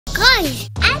Guys,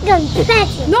 I'm gonna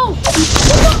smash it. No!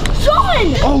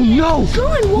 Sean! Oh no!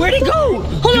 Sean, where'd he go?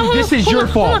 Hold on, This is your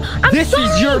fault. This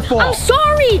is your fault. I'm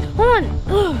sorry. Hold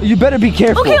on. You better be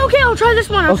careful. Okay, I'll try this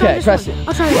one. I'll try this press one. it.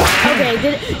 I'll try this. Okay,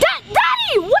 did it?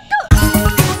 Daddy, what the?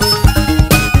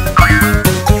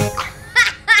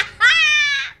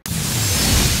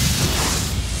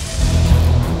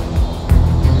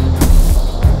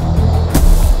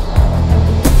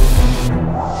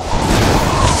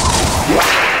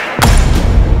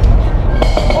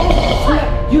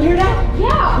 You hear that?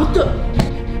 Yeah. What the?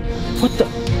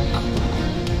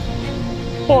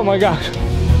 Oh my gosh.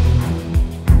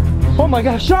 Oh my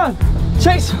gosh, Sean!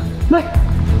 Chase! Look!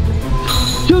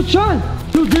 Dude, Sean!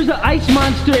 Dude, there's an ice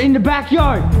monster in the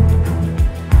backyard!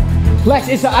 Lex,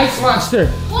 it's an ice monster!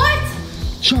 What?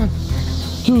 Sean!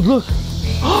 Dude, look!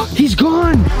 He's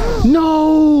gone!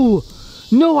 No!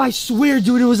 No, I swear,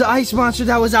 dude, it was an ice monster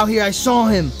that was out here. I saw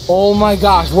him. Oh my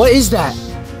gosh, what is that?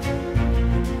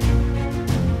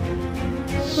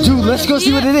 Dude, let's go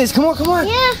see what it is. Come on, come on.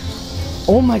 Yeah.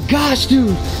 Oh my gosh, dude.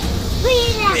 Look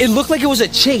at that. It looked like it was a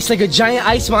chase, like a giant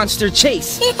ice monster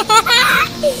chase.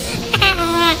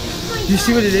 You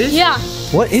see what it is? Yeah.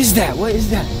 What is that? What is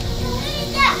that?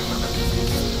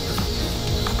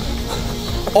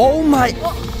 Oh my.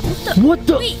 What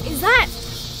the? Wait, is that?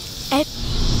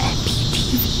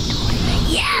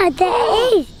 Yeah,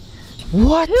 that is.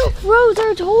 What? Who froze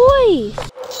our toys?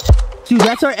 Dude,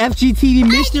 that's our FGTV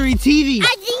mystery TV.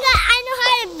 I think I know how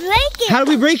to break it. How do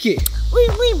we break it? We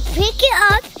pick it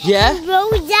up. Yeah? And roll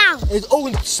it down. Oh,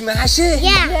 and smash it?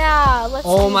 Yeah. Yeah, let's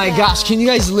Oh do my that. gosh, can you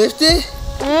guys lift it?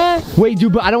 Wait,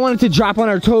 dude, but I don't want it to drop on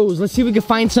our toes. Let's see if we can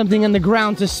find something on the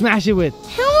ground to smash it with.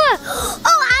 Come on.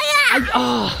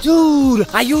 Oh, Dude,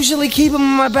 I usually keep them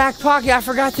in my back pocket. I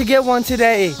forgot to get one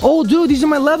today. Oh, dude, these are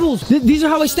my levels. These are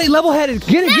how I stay level-headed.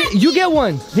 Get it, you get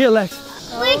one. Here, Lex.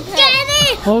 we got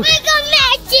it. Okay. We got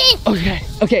magic. Okay,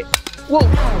 okay. Whoa.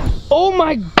 Oh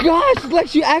my gosh,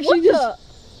 Lex, you actually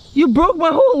you broke my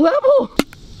whole level.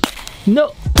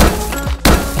 No.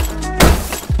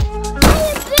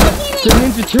 The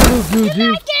Ninja Turtles, dude.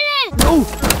 Oh,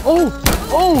 oh,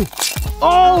 oh,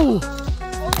 oh.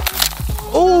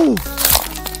 Oh!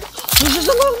 There's just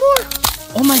a little more!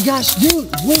 Oh my gosh, dude!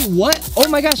 Wait, what? Oh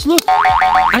my gosh, look!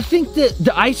 I think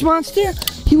the ice monster,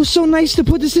 he was so nice to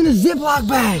put this in a Ziploc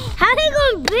bag! How they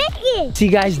gonna break it? See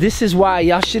guys, this is why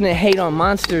y'all shouldn't hate on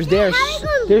monsters. How they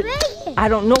gonna break it? I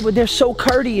don't know, but they're so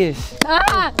courteous.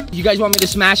 Ah. You guys want me to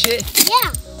smash it?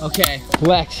 Yeah. Okay.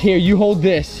 Lex, here, you hold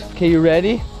this. Okay, you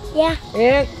ready? Yeah.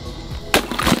 And...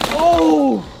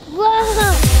 Oh!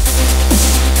 Whoa.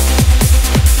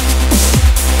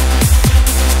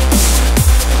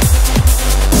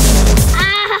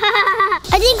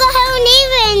 I think got Hello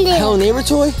Neighbor in there. Hello Neighbor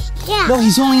toy? Yeah. No,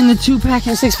 he's only in the 2-pack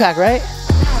and 6-pack, right?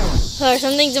 Sorry,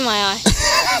 something's in my eye.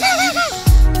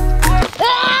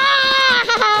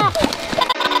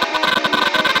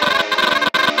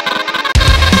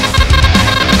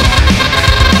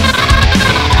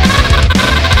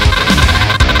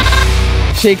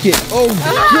 Shake it. Oh,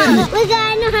 goodness. We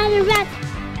gotta know how to rap.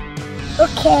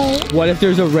 Okay. What if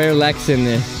there's a rare Lex in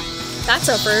there? That's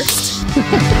a first.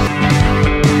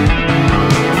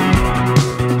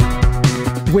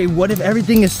 Wait, what if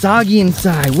everything is soggy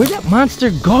inside? Where'd that monster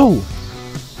go?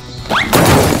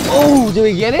 Oh, did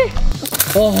we get it?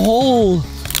 A hole.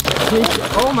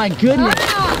 Oh my goodness.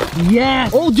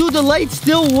 Yes. Oh, dude, the light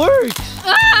still works.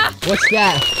 What's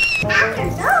that?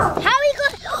 How we go?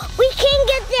 We can't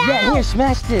get down. Yeah, here,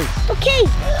 smash this. Okay.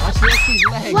 Watch Lex's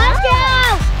leg. Watch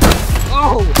out.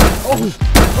 Oh, oh,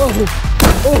 oh,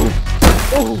 oh,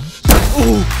 oh,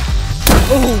 oh,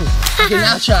 oh. Okay,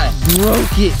 now try.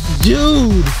 Broke it,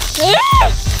 dude.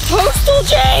 Postal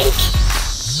Jank!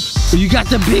 You got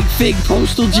the big fig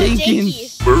Postal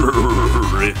Jenkins.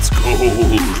 Brr, it's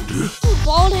cold.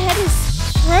 Bald head is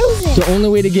frozen. The only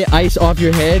way to get ice off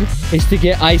your head is to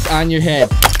get ice on your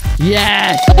head.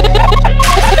 Yes!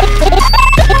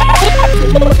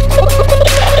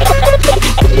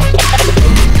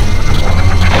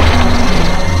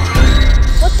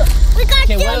 We got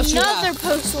Okay, what else you Another got?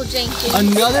 Postal Jenkins.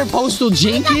 Another Postal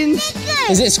Jenkins?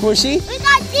 Is it squishy? We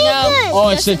got Dickens. Oh,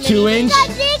 it's a 2-inch? We got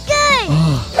Dickens.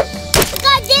 We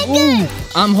got Dickens. Ooh,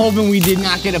 I'm hoping we did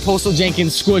not get a Postal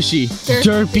Jenkins squishy.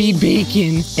 Derpy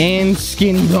bacon and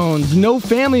skin bones. No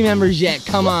family members yet,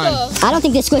 come on. I don't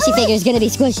think this squishy figure is gonna be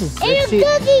squishy. It's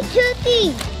a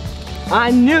cookie. I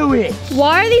knew it.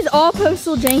 Why are these all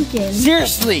Postal Jenkins?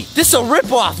 Seriously, this is a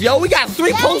ripoff, yo. We got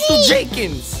 3 Postal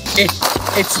Jenkins.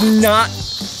 It's not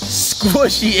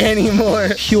squishy anymore.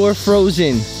 Pure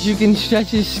frozen. You can stretch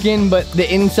his skin, but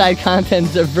the inside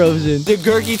contents are frozen. The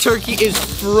Gurky turkey is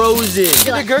frozen.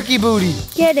 Get the Gurky booty.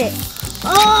 Get it.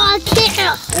 Oh, I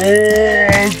can't.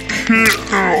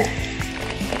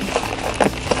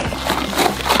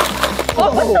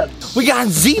 Oh, we got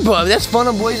Zebra. That's Fun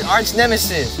of Boy's arch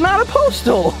nemesis. Not a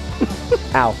postal.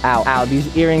 Ow, ow, ow.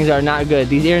 These earrings are not good.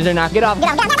 These earrings are not. Get off.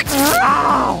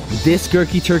 Ow. This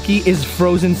Gurky turkey is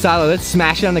frozen solid. Let's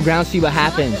smash it on the ground, see what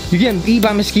happens. You getting eaten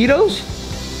by mosquitoes?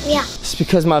 Yeah. It's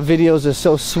because my videos are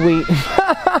so sweet.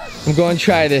 I'm going to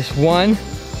try this. 1,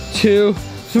 2,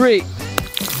 3.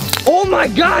 Oh my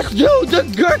gosh, dude, the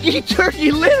Gurky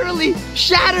turkey literally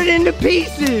shattered into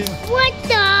pieces. What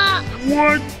the?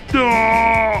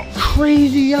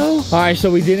 Crazy, yo. All right, so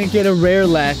we didn't get a rare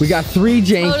left. We got 3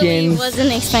 Jenkins. Totally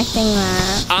wasn't expecting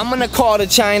that. I'm gonna call the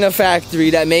China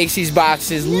factory that makes these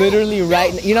boxes literally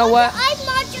right now. You know what? The ice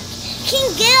monster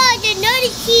can get on the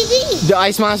nerdy TV. The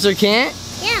ice monster can't?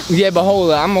 Yeah. Yeah, but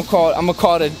hold on. I'm gonna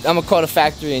call the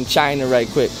factory in China right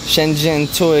quick. Shenzhen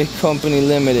Toy Company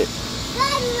Limited.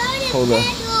 Hold on.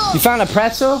 You found a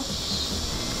pretzel?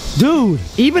 Dude,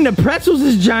 even the pretzels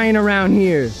is giant around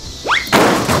here.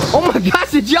 Oh my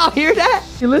gosh, did y'all hear that?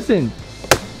 Hey, listen.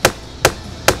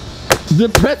 The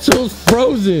pretzel's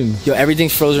frozen. Yo,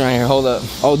 everything's frozen around here. Hold up.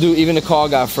 Oh, dude, even the call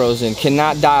got frozen.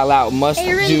 Cannot dial out. Must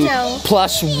do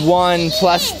 +1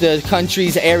 plus the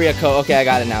country's area code. Okay, I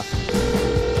got it now.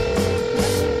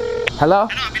 Hello?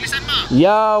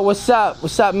 Yo, what's up?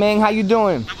 What's up, Ming? How you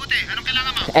doing?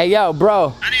 Hey, yo,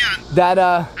 bro. That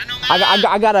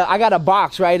I got a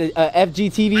box, right? A FG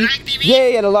TV.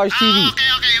 Yeah, the large TV.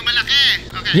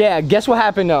 Yeah, guess what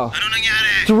happened though?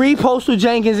 3 Postal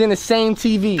Jenkins in the same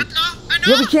TV.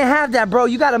 Yeah, we can't have that, bro.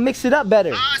 You gotta mix it up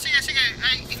better.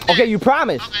 Okay, you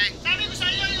promise?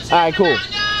 All right, cool.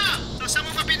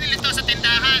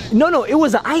 No, it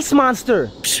was an ice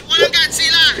monster.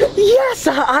 Yes,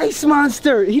 an ice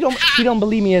monster. He don't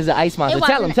believe me as an ice monster.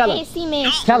 Tell him. Tell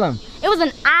him. It was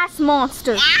an ice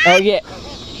monster. Oh yeah.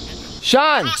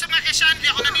 Sean.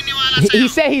 He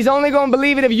said he's only gonna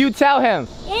believe it if you tell him.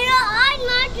 Ice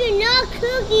monster, not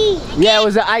cookie. Yeah, it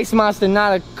was an ice monster,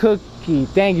 not a cookie.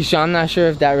 Thank you, Sean. I'm not sure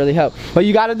if that really helped. But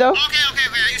you got it though?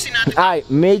 Okay. Alright,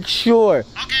 make sure.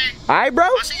 Okay. Alright, bro?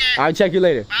 I'll check you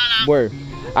later. Word.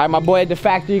 Alright, my boy at the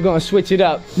factory gonna switch it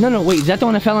up. No, wait, is that the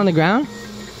one that fell on the ground?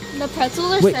 The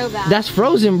pretzels are so bad. That's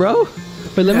frozen, bro.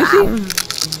 Wait, let me see.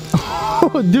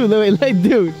 Oh, dude,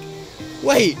 dude.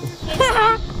 Wait.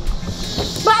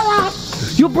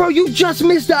 Yo, bro, you just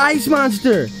missed the ice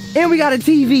monster. And we got a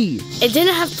TV. It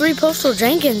didn't have 3 Postal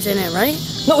Jenkins in it, right?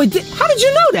 No, it did. How did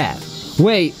you know that?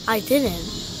 Wait. I didn't.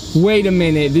 Wait a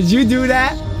minute. Did you do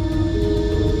that?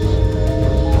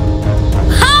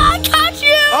 I got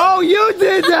you! Oh, you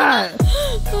did that.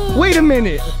 Wait a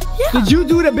minute. Yeah. Did you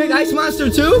do the big ice monster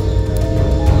too?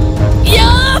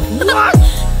 Yeah. What?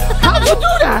 How'd you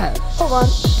do that? Hold on.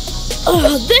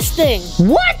 This thing.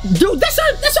 What? Dude, that's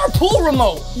our pool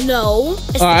remote. No.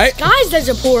 It's Alright. disguised as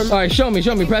a pool remote. Alright, show me.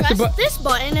 Press the button. This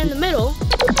button in the middle.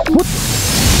 What?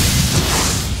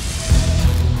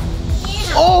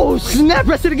 Oh, snap.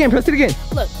 Press it again.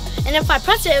 Look, and if I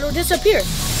press it, it'll disappear.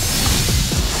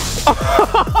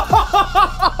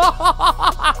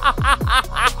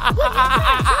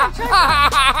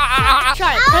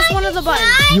 Try it. Press one of the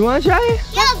buttons. You want to try it?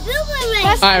 Yeah,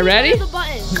 boomerang. Alright, ready?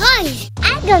 Guys,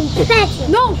 I'm gonna fetch it.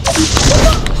 No.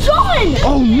 Sean!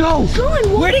 Oh no!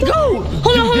 Sean, where'd he go?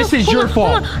 Hold on. This is your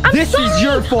fault. This is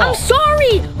your fault. I'm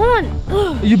sorry. Hold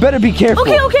on. You better be careful.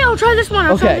 Okay, I'll try this one.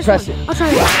 I'll try this press one. it. I'll try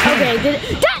it. Okay, did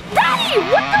it? Daddy,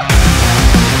 what the?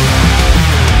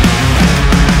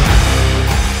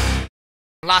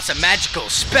 Lots of magical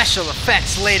special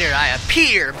effects later, I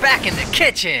appear back in the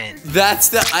kitchen. That's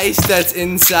the ice that's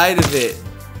inside of it.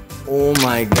 Oh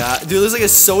my god. Dude, it looks like a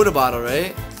soda bottle,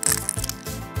 right?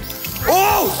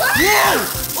 Oh! Whoa!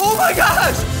 Oh my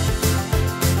gosh!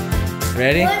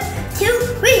 Ready? 1, 2,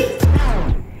 3.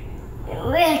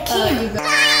 We're candy.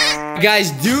 Guys,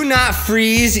 do not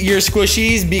freeze your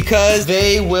squishies because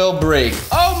they will break.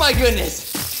 Oh my goodness!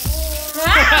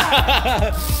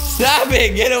 Stop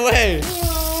it! Get away!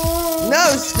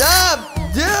 No, stop!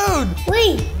 Dude!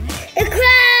 Wait, it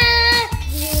cracked!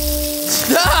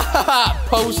 Stop!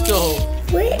 Postal!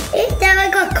 Wait, is that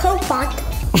like a Coke bottle?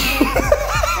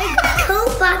 Like a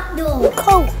Coke bottle.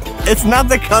 Coke. It's not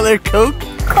the color Coke.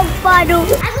 Coke bottle.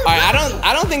 Alright,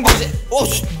 I don't think there's oh,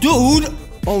 dude!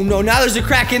 Oh no, now there's a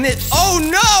crack in it. Oh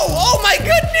no! Oh my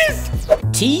goodness!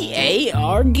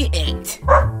 TAR-8.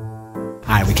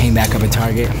 Alright, we came back up at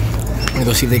Target. I'm gonna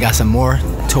go see if they got some more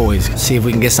toys. See if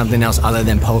we can get something else other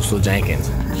than Postal Jenkins.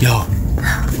 Yo,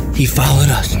 He followed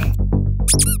us.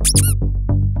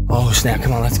 Oh snap,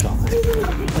 come on, let's go.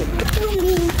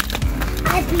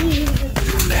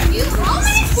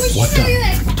 What the?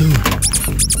 Dude.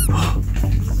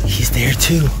 He's there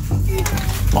too.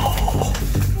 Oh.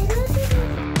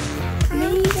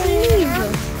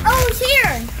 Oh, it's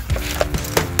here.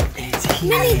 It's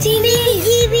here. Mini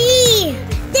TV.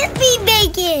 Dippy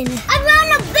bacon. I found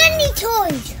a Bendy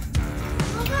toys.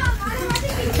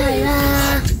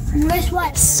 Ta-da. Guess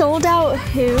what? Sold out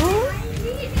who?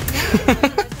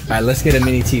 Alright, let's get a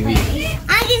mini TV.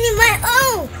 I can eat my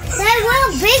own. That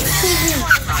one big TV.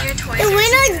 The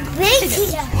winner's big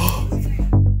TV.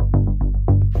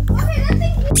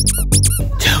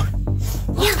 Dude,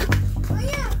 look.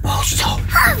 Posto.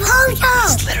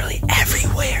 It's literally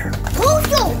everywhere.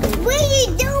 Posto, what are you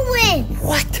doing?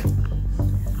 What?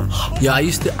 Yo,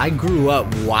 I grew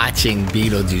up watching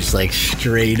Beetlejuice, like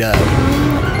straight up.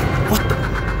 What the?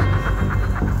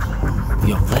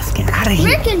 Yo, let's get out of here.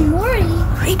 Rick and Morty.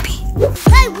 Creepy.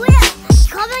 Hey, Will,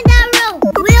 comment down below.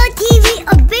 Real TV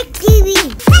or big TV?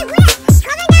 Hey, Will,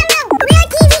 comment down below. Real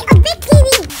TV or big TV?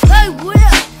 Hey,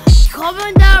 Will,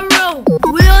 comment down below.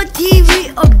 Real TV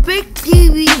or big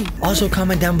TV? Also,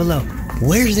 comment down below.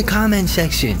 Where's the comment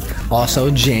section? Also,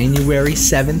 January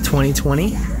 7th,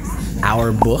 2020,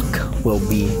 our book will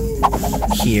be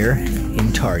here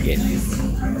in Target.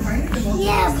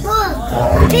 Yeah, book.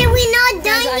 But we're not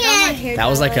done yet. That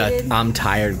was like a I'm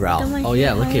tired growl. Oh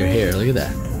yeah, look at your hair. Look at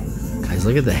that. Guys,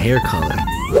 look at the hair color.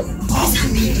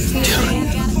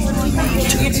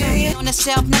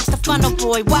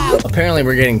 Apparently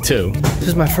we're getting two. This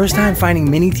is my first time finding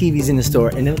mini TVs in the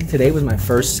store, and today was my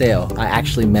first sale. I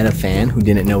actually met a fan who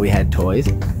didn't know we had toys,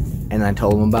 and I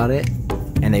told them about it,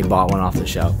 and they bought one off the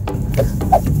shelf.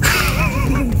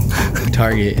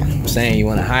 Target, I'm saying you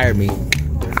want to hire me.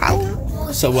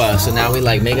 So so now we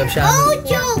like makeup shopping?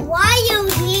 Pojo, why are you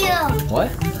here?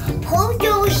 What?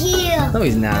 Pojo here. No,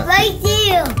 he's not. Right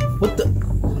there. What the?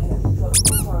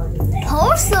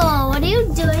 Pojo, what are you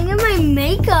doing in my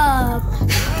makeup?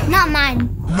 Not mine.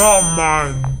 Not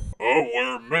mine. I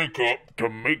wear makeup to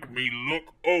make me look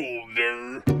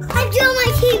older. I drew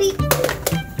my TV.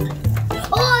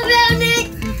 All around it.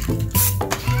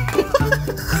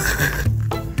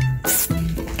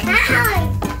 Ow.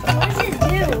 What does it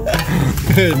do?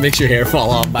 It makes your hair fall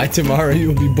off. By tomorrow,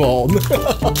 you'll be bald.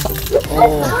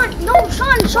 Oh. No,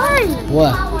 Sean.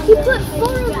 What? He put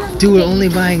 4 of them. Dude, we're only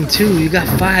buying 2. You got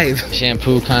 5.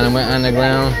 Shampoo kind of went on the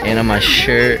ground and on my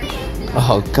shirt.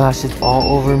 Oh gosh, it's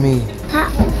all over me.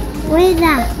 What is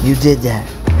that? You did that.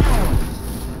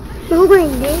 Oh my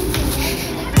God.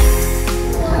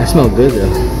 I smell good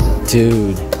though.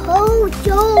 Dude.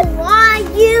 Pojo, why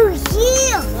are you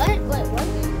here?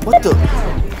 What the?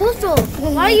 Posto,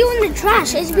 why are you in the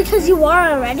trash? Is it because you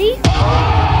are already?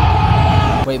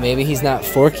 Wait, maybe he's not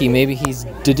forky. Maybe he's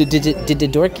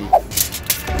dorky.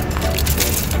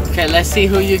 Okay, let's see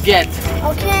who you get.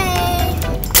 Okay.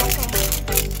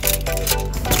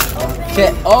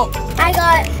 Okay. Oh. I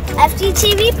got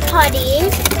FTTV putty,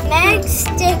 Meg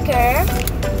sticker,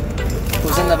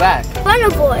 Who's in the back? Funny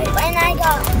Boy, and I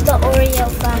got the Oreo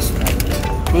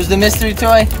flashlight. Who's the mystery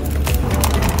toy?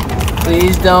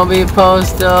 Please don't be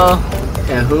Postal.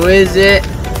 And who is it?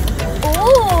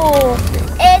 Ooh,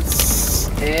 it's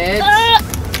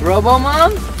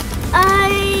Robo-Mom?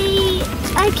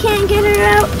 I can't get her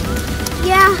out.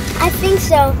 Yeah, I think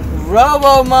so.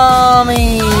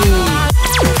 Robo-Mommy!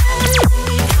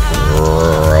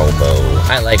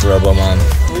 I like Robo-Mom.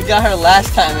 We got her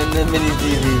last time in the mini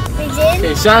TV. We did?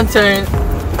 Okay, Sean's turn.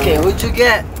 Okay, what'd you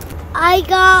get? I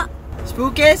got,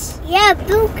 Spookus? yeah,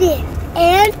 Bookie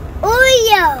and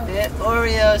Oreo. And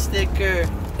Oreo sticker.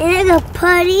 And a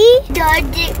putty, the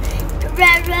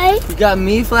red right. You got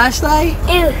me flashlight?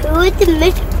 And who is the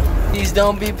mystery? Please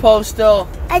don't be Postal.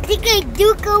 I think I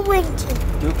do go Winston.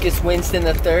 Lucas Winston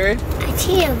the Third. It's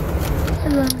him.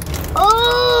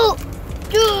 Oh,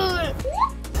 dude.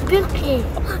 Bookie.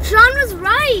 Sean was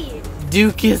right.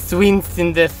 Lucas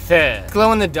Winston the Third.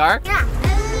 Glow in the dark? Yeah.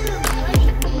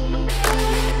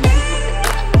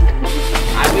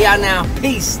 Alright, we out now.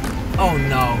 Peace. Oh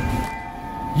no.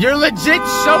 You're legit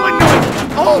so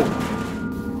annoying. Oh!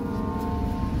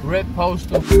 Rip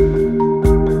Postal.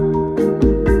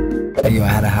 Yo, I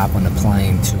had to hop on the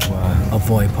plane to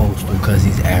avoid Postal because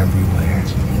he's everywhere.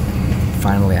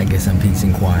 Finally, I get some peace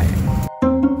and quiet.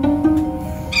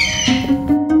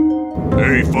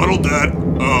 Hey, Funnel Dad,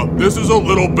 this is a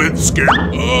little bit scary.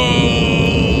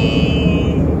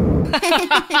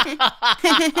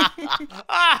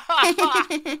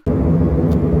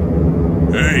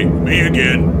 Hey, me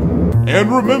again. And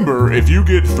remember, if you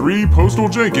get 3 Postal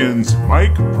Jenkins,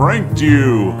 Mike pranked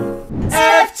you.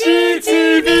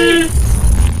 FGTV!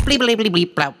 Bleep, bleep, bleep,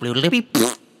 bleep, bloop, bloop, bleep,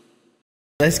 bleep.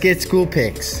 Let's get school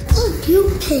pics. You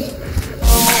pick.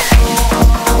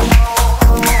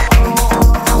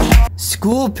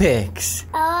 School pics.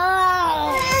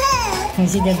 Oh. Can you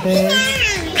see the bird?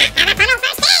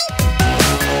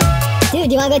 Dude,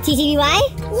 do you want to go TTVY?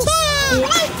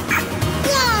 Yeah.